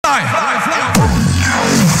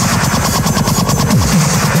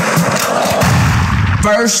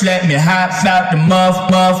First, let me hop out the muff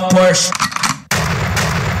Porsche.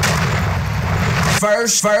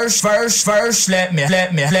 First, let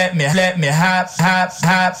me hop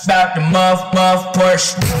out the muff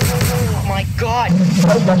Porsche. Oh my God!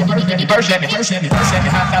 First, let me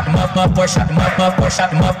hop out the muff Porsche, out the muff Porsche, out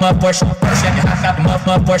the muff Porsche. First, let me hop out the muff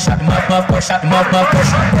Porsche, out the muff Porsche, out the muff Porsche.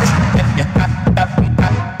 First, let me hop out the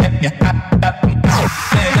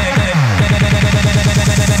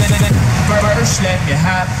First, let me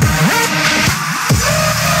hop.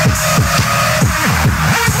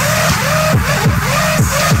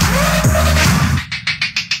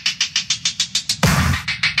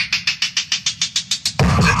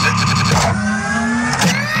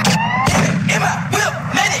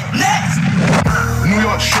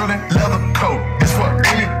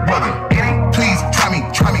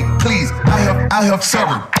 I have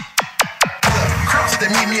several. Crips, they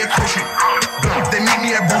meet me at Cushy. They meet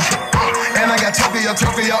me at Bullshit. And I got Tokyo,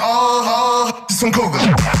 some Cougar.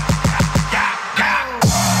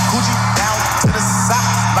 Gucci down to the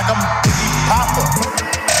socks like I'm Biggie Papa.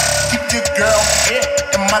 Keep your girl here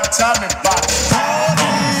in my tummy box.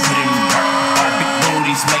 Put in work, all big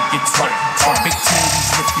booties make it twerk. All big titties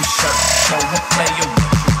with your shirt. Show a player.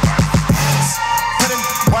 Put in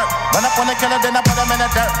work, run up on the killer, then I put him in the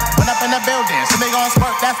dirt. Run up in the building, so they gon'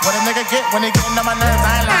 spark. That's what a nigga get when they gettin' on my nerves. I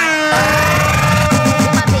ain't lying.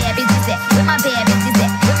 Where my bad bitches at? Where my bad bitches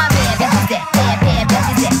at? Where my bad bitches at? Bad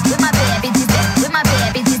bitches at? Where my bad bitches at? Where my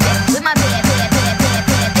bad bitches at? Where my bad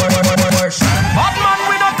Bad man,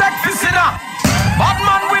 we don't take fisina. Bad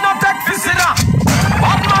man, we don't take fisina.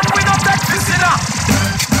 Bad man, we don't take fisina.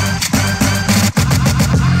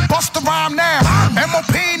 Bust the rhyme now,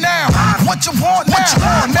 MOP now. What you want now? What you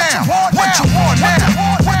want now? What you want now?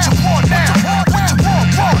 What you want now? What you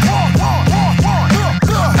want?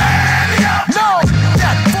 No,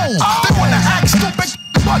 that fool. They wanna act stupid,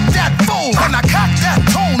 but that fool. When I cock that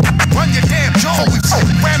tone, run your damn jaw. We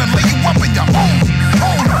ran and lay you up in your own.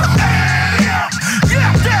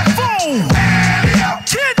 Yeah, that fool.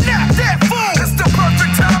 Kidnap that fool. It's the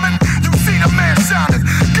perfect timing. You see the man shining.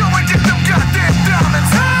 Go and get them goddamn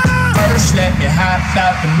diamonds. First, let me hop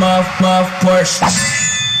out the muff Porsche.